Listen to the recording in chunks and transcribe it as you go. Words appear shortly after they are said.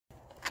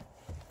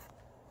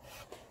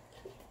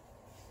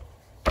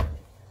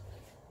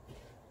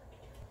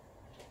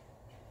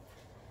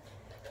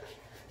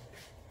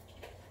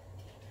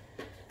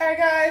Hi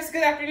guys,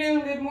 good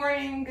afternoon, good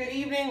morning, good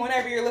evening,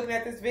 whenever you're looking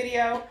at this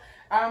video.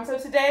 So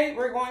today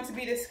we're going to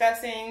be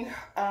discussing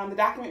the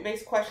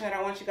document-based question that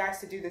I want you guys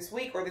to do this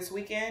week or this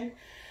weekend.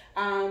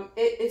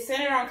 It is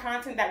centered on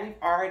content that we've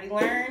already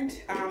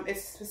learned.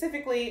 It's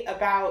specifically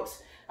about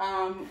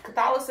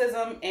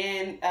Catholicism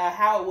and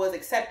how it was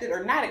accepted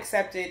or not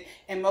accepted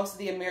in most of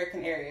the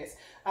American areas.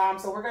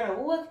 So we're going to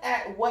look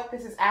at what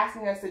this is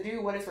asking us to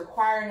do, what it's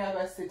requiring of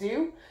us to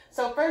do.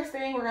 So first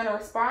thing, we're going to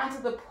respond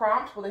to the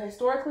prompt with a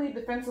historically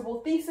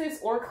defensible thesis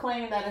or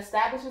claim that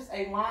establishes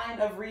a line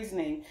of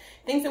reasoning.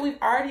 Things that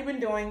we've already been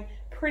doing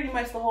pretty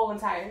much the whole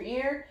entire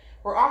year.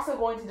 We're also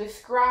going to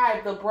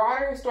describe the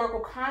broader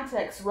historical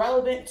context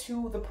relevant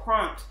to the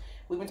prompt.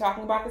 We've been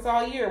talking about this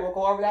all year. We'll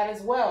go over that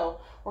as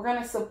well. We're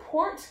going to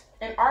support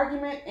an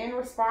argument in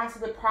response to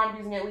the prompt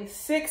using at least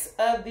 6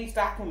 of these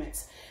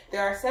documents.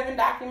 There are 7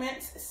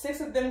 documents.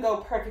 6 of them go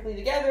perfectly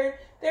together.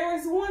 There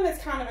is one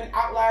that's kind of an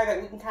outlier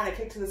that we can kind of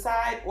kick to the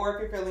side, or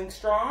if you're feeling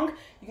strong,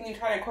 you can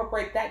try to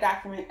incorporate that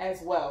document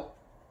as well.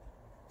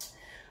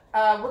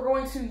 We're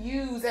going to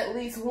use at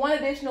least one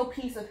additional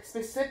piece of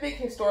specific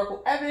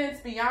historical evidence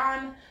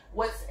beyond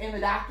what's in the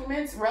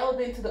documents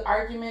relevant to the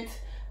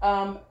argument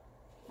about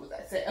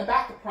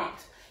the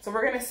prompt. So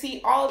we're going to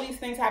see all of these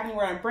things happening.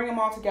 We're going to bring them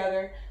all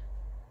together.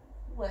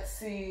 Let's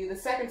see, the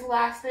second to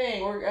last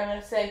thing, we're going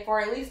to say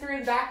for at least 3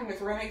 of the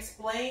documents, we're going to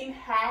explain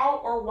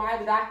how or why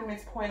the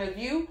document's point of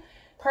view,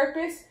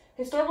 purpose,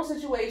 historical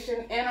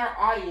situation, and our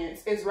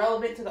audience is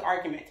relevant to the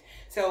argument.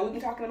 So we've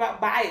been talking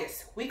about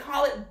bias. We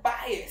call it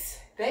bias.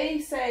 They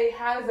say,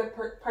 how does a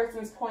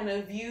person's point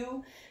of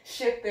view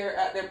shift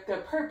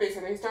their purpose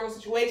or their historical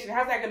situation?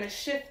 How's that going to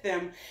shift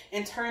them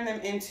and turn them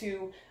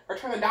into, or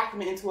turn the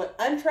document into an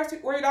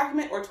untrustworthy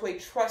document or to a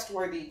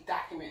trustworthy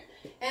document?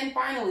 And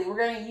finally, we're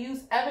going to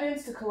use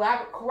evidence to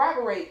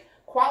corroborate,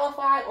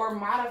 qualify, or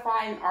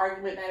modify an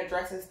argument that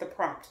addresses the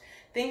prompt.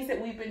 Things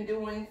that we've been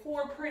doing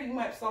for pretty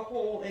much the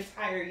whole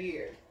entire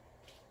year.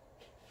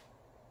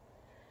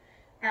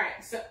 All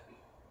right, so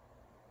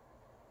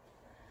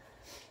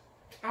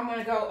I'm going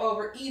to go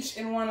over each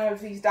and one of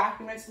these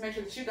documents to make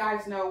sure that you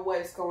guys know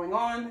what is going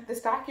on.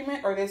 This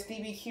document, or this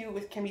DBQ,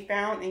 which can be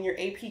found in your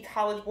AP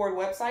College Board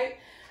website.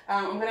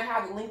 I'm going to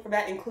have the link for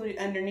that included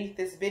underneath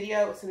this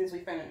video as soon as we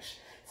finish.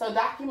 So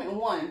document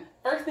 1,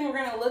 first thing we're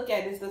going to look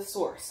at is the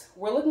source.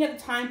 We're looking at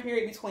the time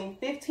period between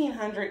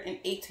 1500 and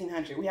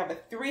 1800. We have a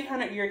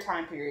 300-year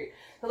time period.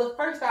 So the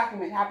first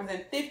document happens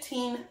in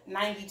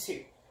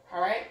 1592,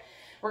 all right?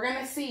 We're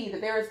going to see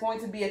that there is going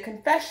to be a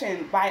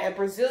confession by a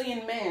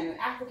Brazilian man, an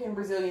African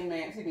Brazilian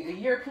man, excuse me, a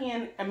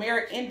European,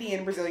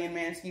 Indian Brazilian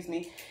man, excuse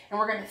me, and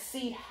we're going to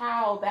see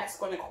how that's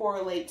going to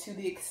correlate to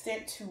the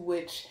extent to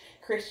which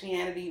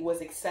Christianity was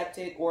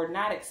accepted or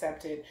not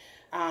accepted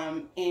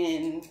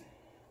in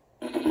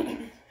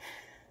the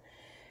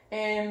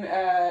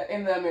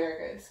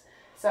Americas.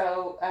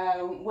 So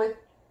with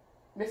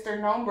Mr.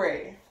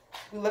 Nombre,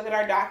 we look at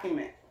our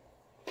document.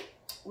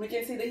 We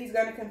can see that he's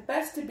going to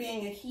confess to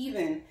being a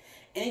heathen,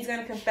 and he's going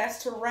to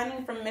confess to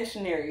running from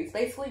missionaries,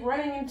 basically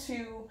running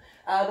into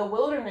the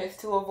wilderness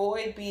to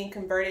avoid being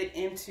converted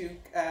into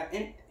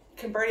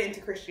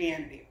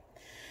Christianity.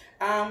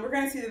 We're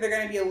going to see that there's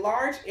going to be a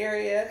large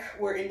area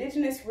where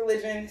indigenous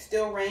religion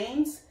still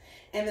reigns,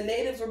 and the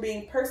natives were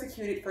being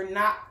persecuted for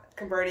not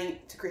converting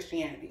to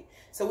Christianity.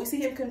 So we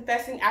see him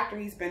confessing after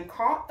he's been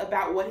caught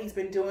about what he's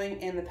been doing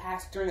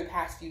during the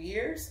past few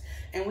years,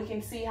 and we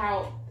can see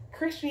how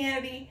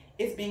Christianity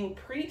is being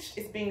preached,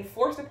 it's being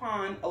forced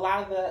upon a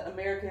lot of the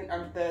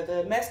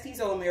the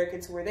mestizo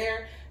Americans who were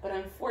there, but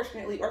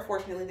unfortunately or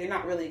fortunately, they're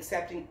not really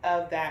accepting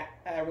of that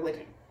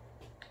religion.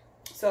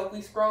 So if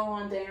we scroll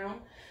on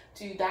down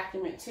to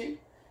document 2,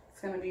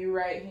 it's going to be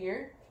right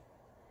here.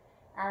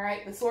 All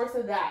right, the source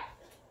of that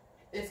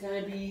is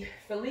going to be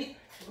Felipe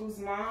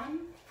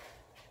Guzman.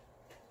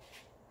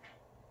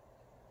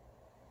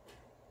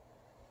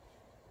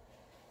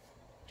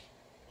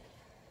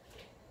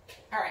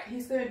 All right,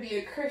 he's going to be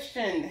a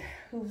Christian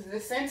who's the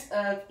descent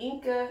of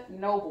Inca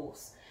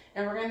nobles.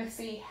 And we're going to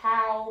see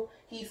how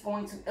he's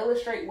going to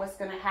illustrate what's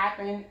going to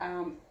happen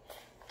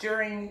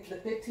during the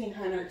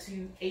 1500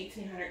 to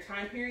 1800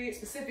 time period,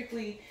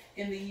 specifically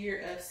in the year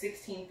of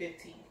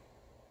 1615.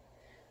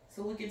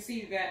 So we can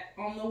see that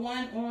on the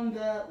one on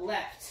the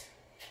left,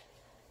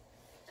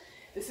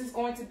 this is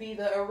going to be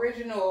the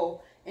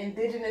original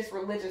indigenous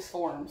religious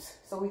forms.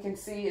 So we can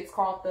see it's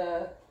called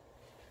the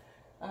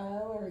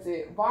where is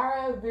it?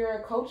 Vara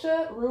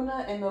Viracocha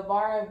Runa and the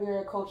Vara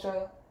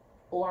Viracocha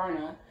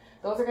Oarna.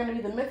 Those are going to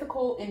be the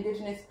mythical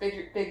indigenous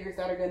figures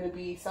that are going to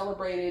be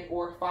celebrated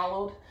or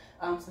followed,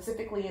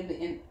 specifically in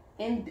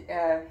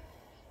the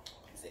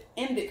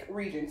Indic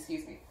region,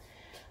 excuse me.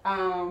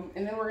 And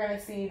then we're going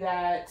to see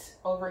that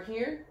over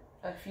here,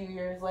 a few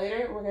years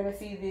later, we're going to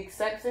see the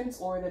acceptance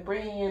or the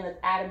bringing in of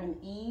Adam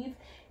and Eve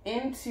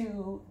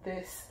into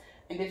this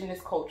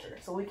indigenous culture.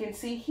 So we can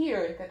see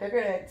here that they're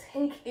going to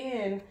take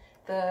in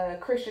the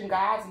Christian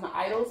gods and the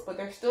idols, but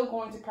they're still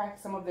going to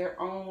practice some of their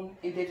own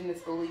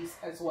indigenous beliefs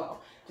as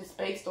well, just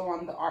based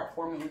on the art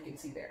form that we can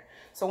see there.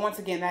 So once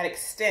again, that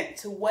extent,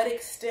 to what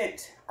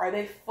extent are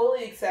they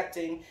fully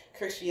accepting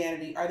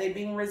Christianity? Are they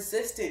being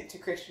resistant to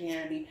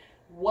Christianity?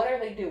 What are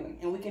they doing?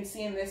 And we can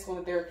see in this one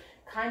that they're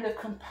kind of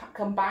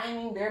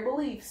combining their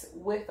beliefs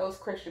with those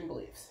Christian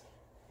beliefs.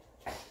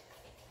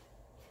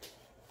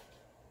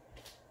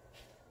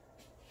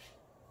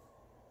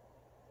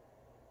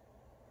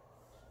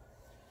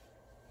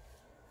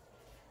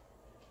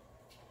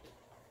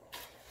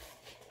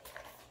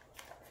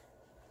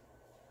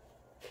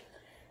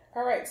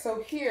 All right,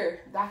 so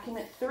here,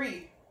 document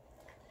 3,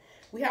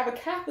 we have a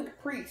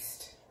Catholic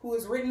priest who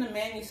has written a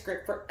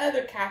manuscript for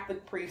other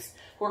Catholic priests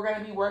who are going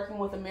to be working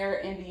with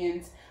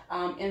Amerindians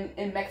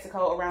in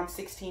Mexico around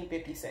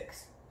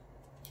 1656.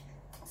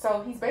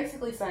 So he's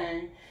basically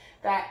saying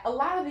that a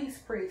lot of these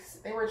priests,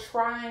 they were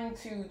trying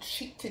to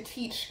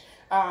teach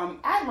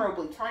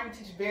admirably, trying to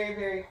teach very,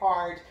 very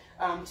hard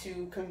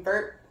to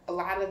convert a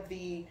lot of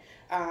the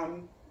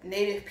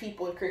native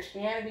people to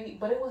Christianity,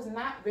 but it was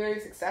not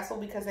very successful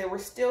because they were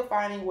still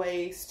finding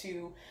ways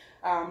to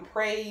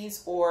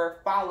praise or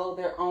follow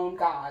their own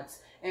gods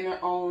and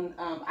their own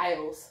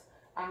idols.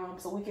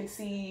 So we can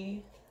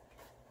see,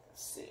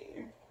 let's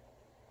see.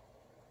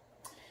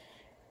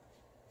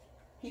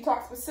 He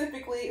talks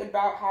specifically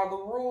about how the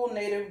rural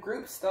native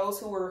groups, those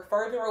who were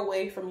further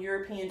away from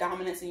European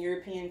dominance and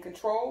European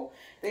control,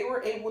 they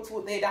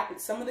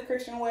adopted some of the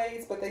Christian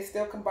ways, but they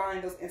still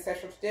combined those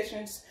ancestral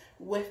traditions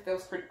with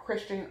those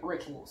Christian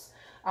rituals.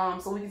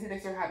 So we can see they're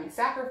still having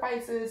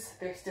sacrifices,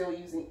 they're still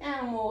using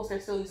animals, they're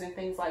still using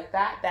things like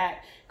that,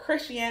 that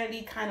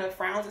Christianity kind of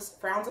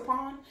frowns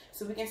upon.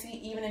 So we can see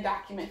even in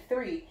document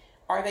 3,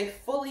 are they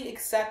fully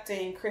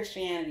accepting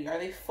Christianity? Are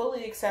they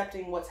fully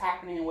accepting what's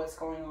happening and what's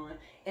going on?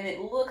 And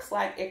it looks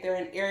like if they're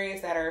in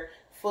areas that are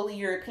fully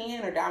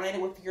European or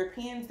dominated with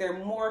Europeans, they're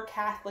more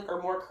Catholic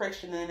or more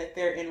Christian than if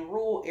they're in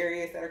rural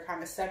areas that are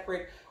kind of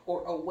separate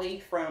or away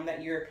from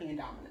that European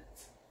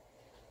dominance.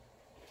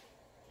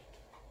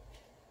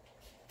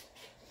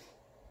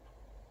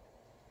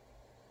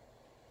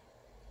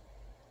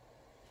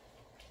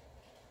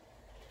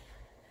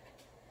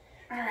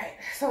 All right,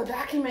 so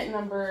document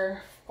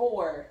number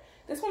 4.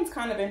 This one's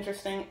kind of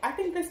interesting. I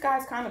think this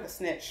guy's kind of a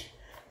snitch.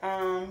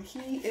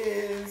 He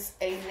is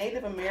a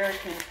Native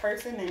American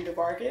person named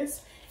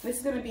Vargas. This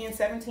is going to be in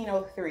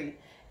 1703.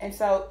 And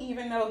so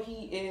even though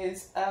he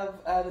is of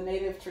the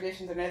native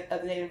traditions and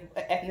of the native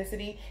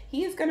ethnicity,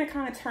 he is going to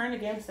kind of turn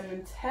against them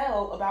and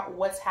tell about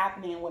what's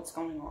happening and what's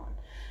going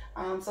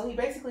on. So he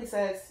basically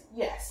says,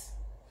 yes,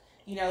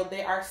 you know,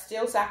 they are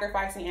still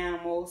sacrificing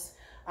animals.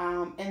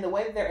 And the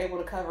way that they're able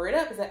to cover it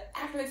up is that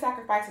after they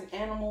sacrifice an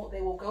animal,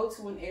 they will go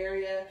to an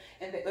area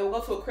and they will go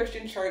to a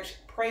Christian church,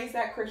 praise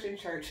that Christian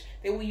church.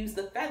 They will use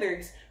the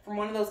feathers from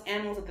one of those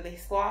animals that they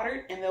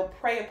slaughtered, and they'll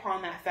prey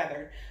upon that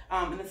feather.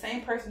 And the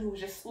same person who was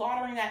just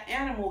slaughtering that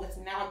animal is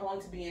now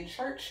going to be in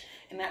church,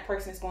 and that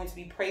person is going to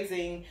be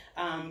praising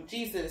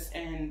Jesus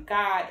and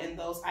God and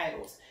those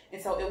idols.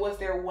 And so it was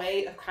their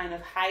way of kind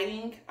of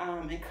hiding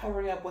and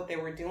covering up what they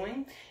were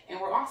doing.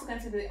 And we're also going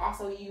to see that they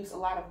also use a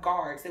lot of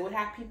guards. They would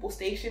have people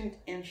stationed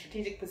in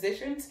strategic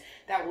positions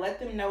that would let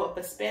them know if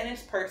a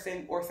Spanish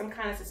person or some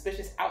kind of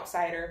suspicious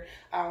outsider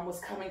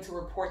was coming to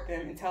report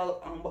them and tell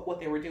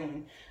what they were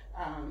doing.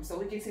 So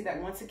we can see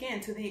that once again,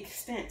 to the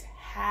extent,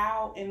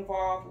 how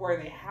involved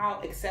were they? How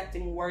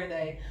accepting were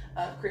they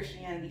of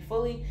Christianity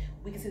fully?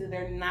 We can see that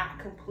they're not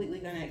completely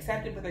going to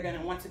accept it, but they're going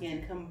to once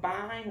again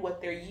combine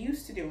what they're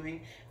used to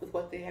doing with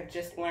what they have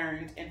just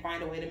learned and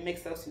find a way to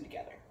mix those two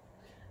together.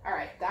 All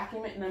right,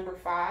 document number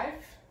 5.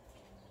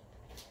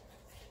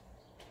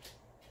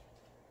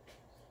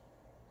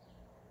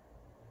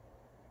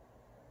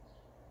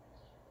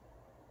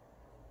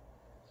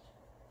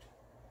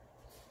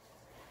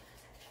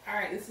 All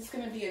right, this is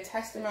going to be a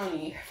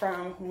testimony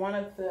from one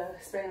of the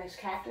Spanish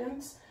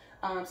captains,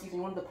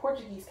 one of the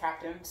Portuguese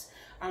captains,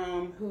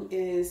 who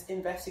is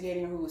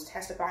investigating, or who was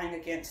testifying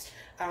against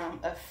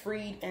a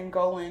freed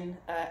Angolan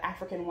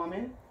African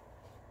woman.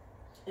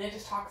 And it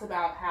just talks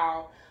about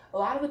how a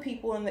lot of the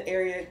people in the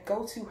area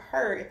go to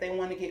her if they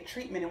want to get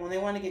treatment. And when they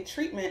want to get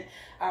treatment,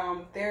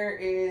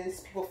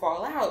 people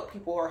fall out,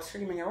 people are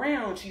screaming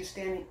around, she's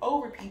standing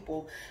over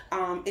people.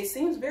 It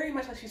seems very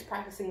much like she's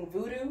practicing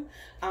voodoo.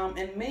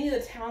 And many of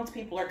the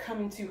townspeople are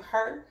coming to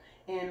her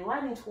and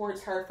running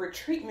towards her for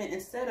treatment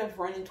instead of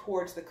running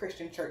towards the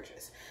Christian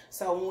churches.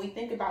 So when we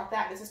think about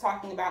that, this is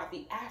talking about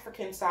the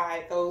African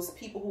side, those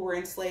people who were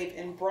enslaved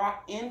and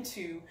brought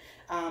into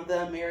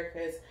the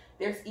Americas.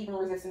 There's even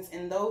resistance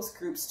in those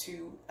groups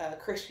to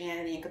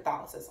Christianity and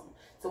Catholicism.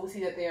 So we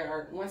see that there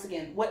are, once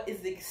again, what is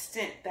the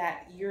extent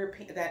that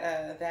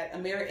that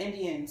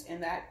Amerindians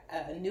and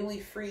that newly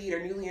freed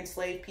or newly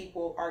enslaved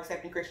people are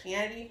accepting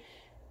Christianity?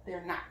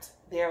 They're not.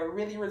 They're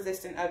really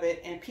resistant of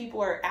it, and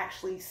people are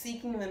actually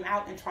seeking them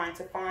out and trying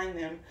to find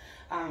them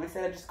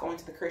instead of just going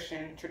to the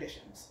Christian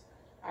traditions.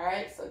 All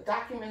right, so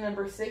document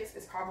number 6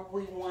 is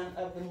probably one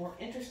of the more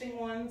interesting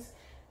ones.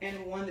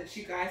 and one that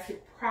you guys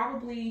could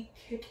probably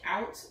kick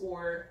out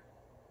or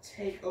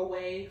take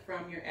away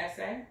from your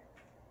essay.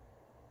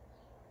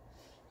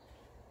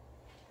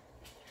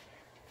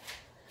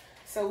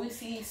 So we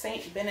see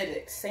Saint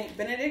Benedict. Saint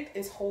Benedict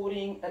is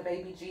holding a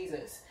baby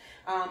Jesus.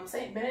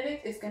 Saint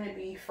Benedict is going to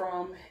be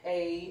from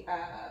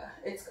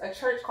it's a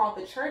church called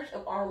the Church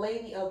of Our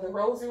Lady of the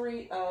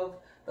Rosary of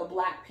the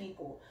Black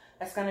People.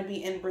 That's going to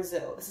be in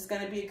Brazil. This is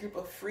going to be a group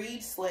of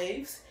freed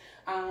slaves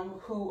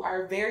who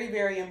are very,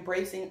 very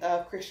embracing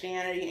of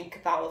Christianity and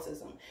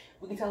Catholicism.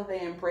 We can tell that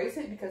they embrace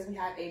it because we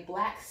have a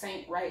black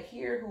saint right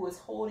here who is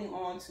holding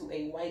on to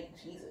a white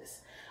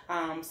Jesus.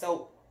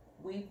 So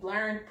we've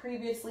learned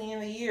previously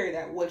in the year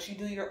that what you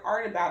do your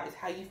art about is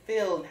how you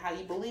feel and how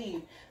you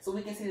believe. So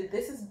we can see that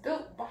this is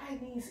built by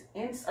these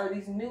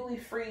newly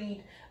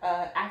freed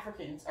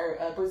Africans or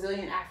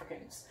Brazilian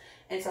Africans.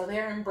 And so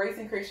they're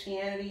embracing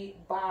Christianity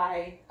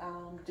by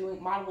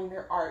modeling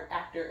their art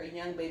after a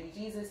young baby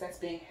Jesus that's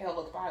being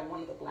held by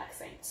one of the black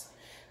saints.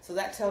 So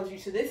that tells you,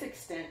 to this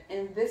extent,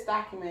 in this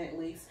document at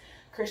least,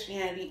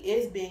 Christianity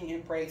is being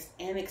embraced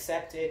and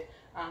accepted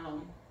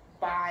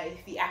by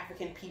the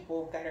African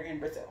people that are in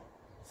Brazil.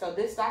 So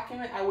this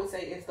document, I would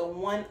say, is the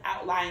one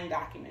outlying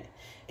document.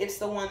 It's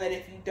the one that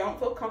if you don't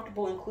feel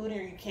comfortable including,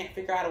 or you can't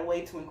figure out a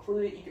way to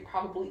include it, you could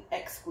probably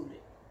exclude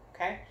it,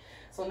 okay?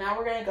 So now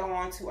we're going to go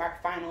on to our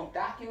final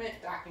document,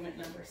 document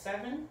number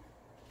 7.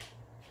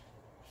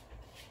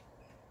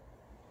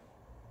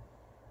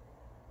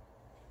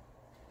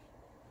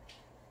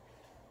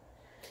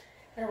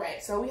 All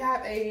right, so we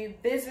have a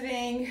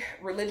visiting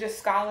religious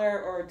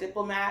scholar or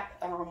diplomat,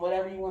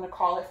 whatever you want to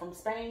call it, from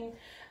Spain,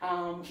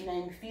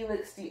 named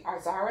Felix de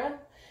Azara.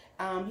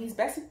 He's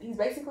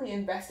basically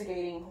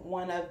investigating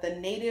one of the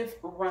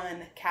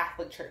native-run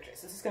Catholic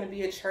churches. This is going to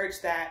be a church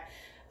that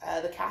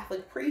the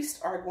Catholic priests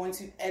are going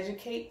to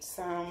educate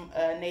some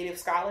native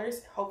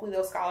scholars. Hopefully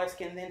those scholars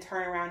can then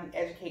turn around and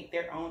educate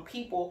their own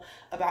people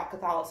about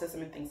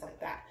Catholicism and things like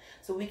that.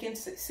 So we can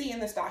see in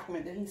this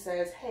document that he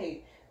says,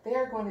 hey, they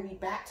are going to be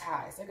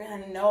baptized. They're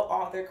going to know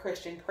all their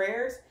Christian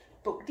prayers,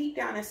 but deep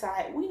down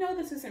inside, we know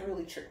this isn't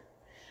really true.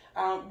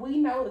 We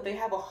know that they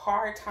have a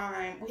hard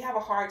time. We have a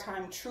hard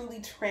time truly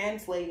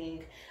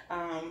translating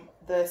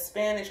the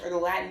Spanish or the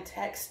Latin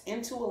text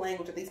into a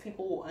language that these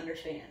people will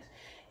understand.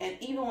 And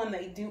even when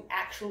they do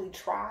actually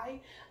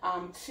try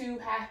to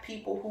have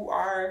people who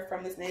are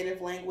from this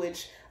native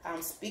language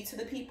speak to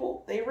the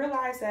people, they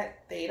realize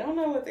that they don't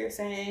know what they're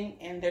saying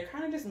and they're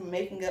kind of just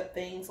making up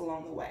things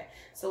along the way.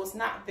 So it's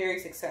not very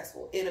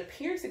successful. It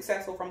appears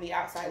successful from the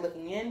outside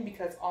looking in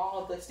because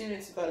all the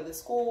students who go to the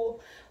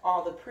school,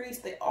 all the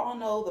priests, they all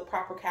know the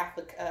proper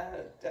Catholic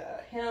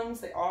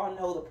hymns, they all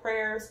know the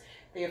prayers,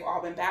 they have all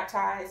been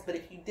baptized. But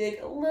if you dig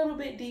a little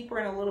bit deeper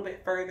and a little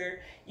bit further,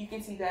 you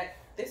can see that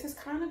this is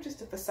kind of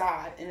just a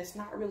facade and it's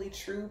not really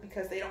true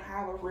because they don't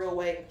have a real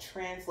way of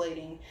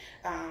translating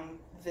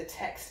the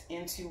text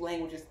into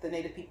languages the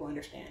native people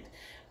understand.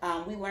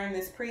 We learned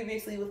this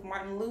previously with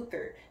Martin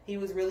Luther. He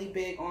was really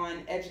big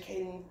on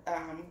educating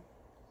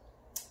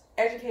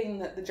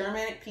the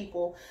Germanic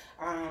people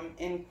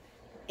in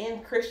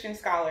Christian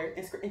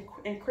scholars,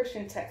 in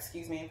Christian texts,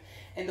 excuse me.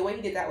 And the way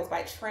he did that was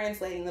by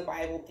translating the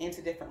Bible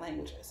into different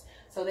languages.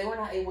 So they were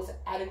not able to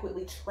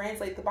adequately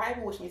translate the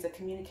Bible, which means that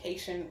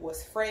communication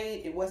was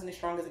frayed. It wasn't as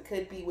strong as it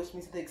could be, which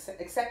means that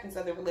the acceptance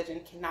of the religion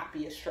cannot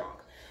be as strong.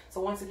 So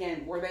once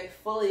again, were they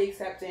fully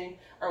accepting,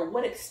 or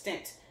what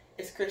extent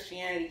is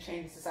Christianity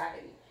changing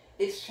society?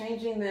 It's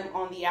changing them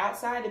on the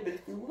outside, but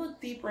if we look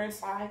deeper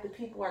inside, the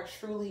people are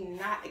truly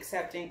not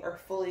accepting or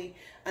fully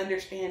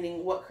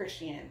understanding what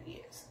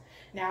Christianity is.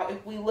 Now,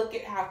 if we look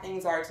at how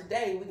things are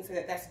today, we can say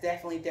that that's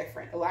definitely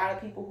different. A lot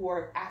of people who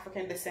are of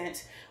African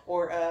descent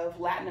or of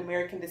Latin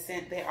American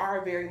descent, they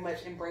are very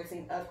much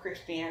embracing of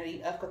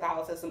Christianity, of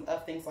Catholicism,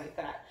 of things like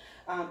that.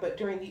 But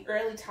during the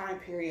early time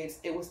periods,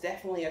 it was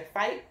definitely a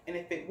fight. And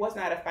if it was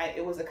not a fight,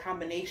 it was a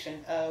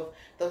combination of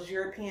those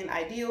European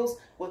ideals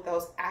with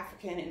those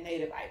African and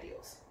Native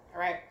ideals.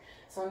 All right.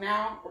 So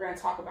now we're going to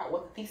talk about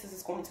what the thesis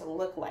is going to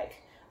look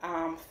like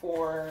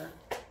for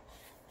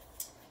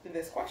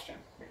this question.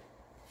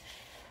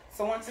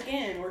 So once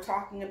again, we're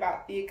talking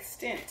about the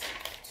extent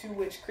to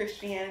which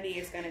Christianity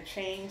is going to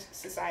change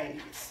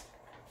societies.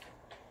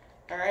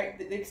 All right,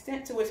 the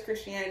extent to which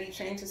Christianity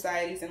changed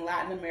societies in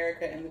Latin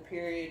America in the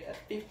period of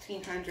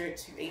 1500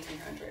 to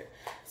 1800.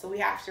 So we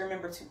have to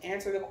remember to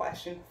answer the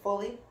question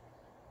fully.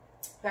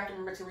 We have to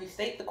remember to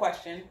restate the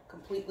question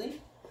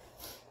completely.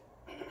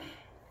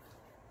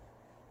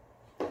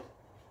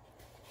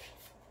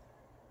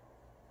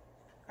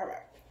 All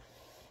right.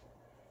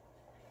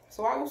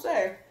 So I will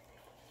say,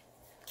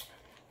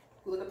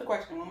 look at the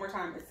question one more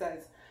time. It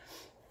says,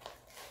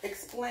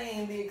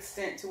 explain the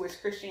extent to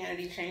which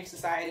Christianity changed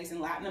societies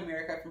in Latin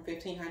America from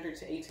 1500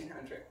 to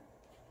 1800.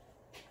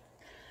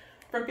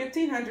 From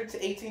 1500 to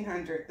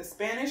 1800, the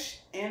Spanish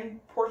and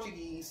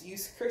Portuguese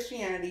used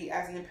Christianity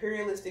as an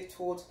imperialistic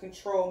tool to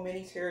control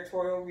many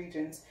territorial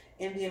regions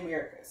in the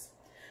Americas.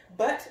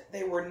 But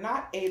they were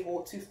not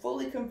able to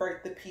fully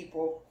convert the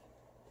people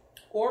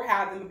or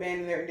have them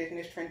abandon their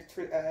indigenous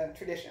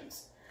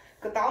traditions.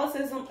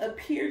 Catholicism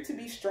appeared to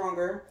be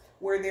stronger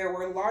where there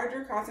were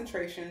larger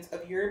concentrations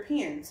of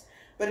Europeans,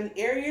 but in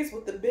areas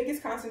with the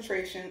biggest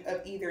concentration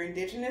of either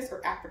indigenous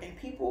or African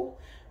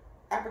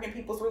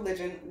people's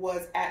religion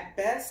was at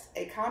best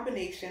a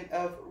combination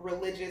of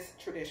religious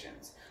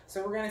traditions.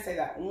 So we're going to say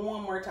that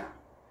one more time.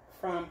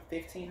 From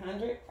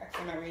 1500,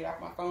 actually I'm going to read it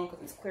off my phone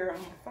because it's clear on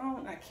my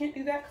phone. I can't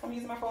do that because I'm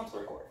using my phone to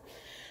record.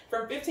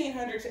 From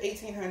 1500 to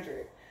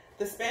 1800,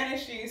 the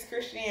Spanish used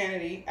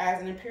Christianity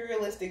as an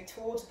imperialistic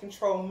tool to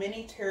control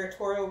many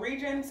territorial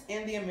regions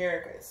in the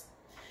Americas.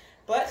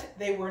 But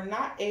they were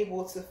not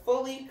able to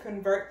fully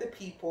convert the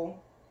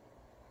people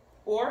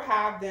or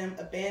have them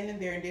abandon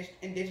their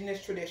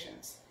indigenous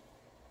traditions.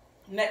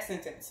 Next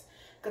sentence.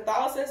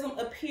 Catholicism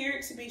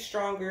appeared to be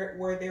stronger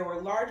where there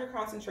were larger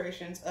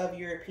concentrations of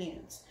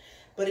Europeans.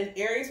 But in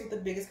areas with the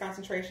biggest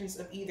concentrations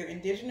of either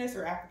indigenous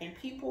or African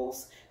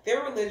peoples,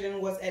 their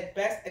religion was at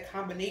best a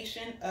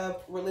combination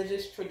of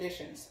religious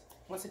traditions.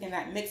 Once again,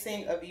 that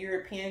mixing of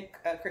European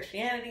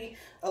Christianity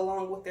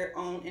along with their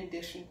own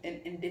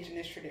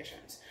indigenous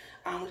traditions.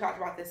 We talked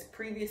about this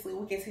previously.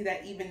 We can see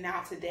that even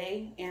now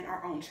today in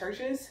our own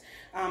churches.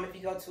 If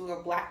you go to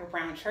a black or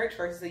brown church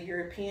versus a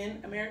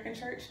European American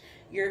church,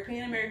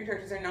 European American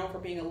churches are known for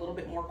being a little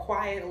bit more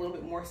quiet, a little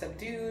bit more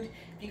subdued.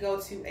 If you go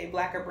to a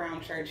black or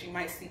brown church, you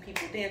might see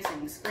people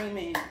dancing,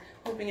 screaming,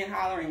 whooping and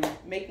hollering,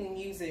 making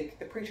music.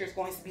 The preacher is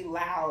going to be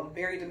loud,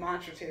 very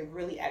demonstrative,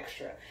 really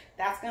extra.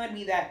 That's going to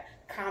be that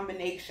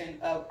combination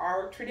of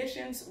our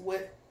traditions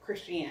with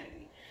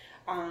Christianity.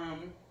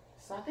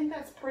 So I think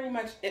that's pretty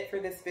much it for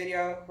this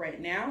video right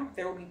now.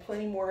 There will be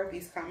plenty more of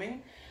these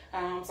coming.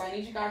 So I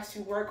need you guys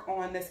to work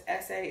on this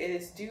essay. It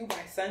is due by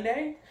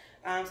Sunday,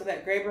 so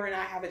that Graber and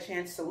I have a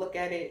chance to look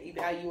at it,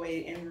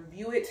 evaluate it, and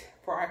review it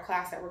for our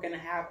class that we're going to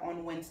have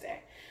on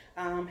Wednesday.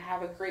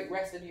 Have a great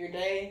rest of your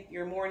day,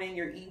 your morning,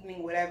 your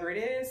evening, whatever it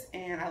is,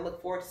 and I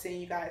look forward to seeing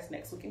you guys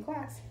next week in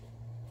class.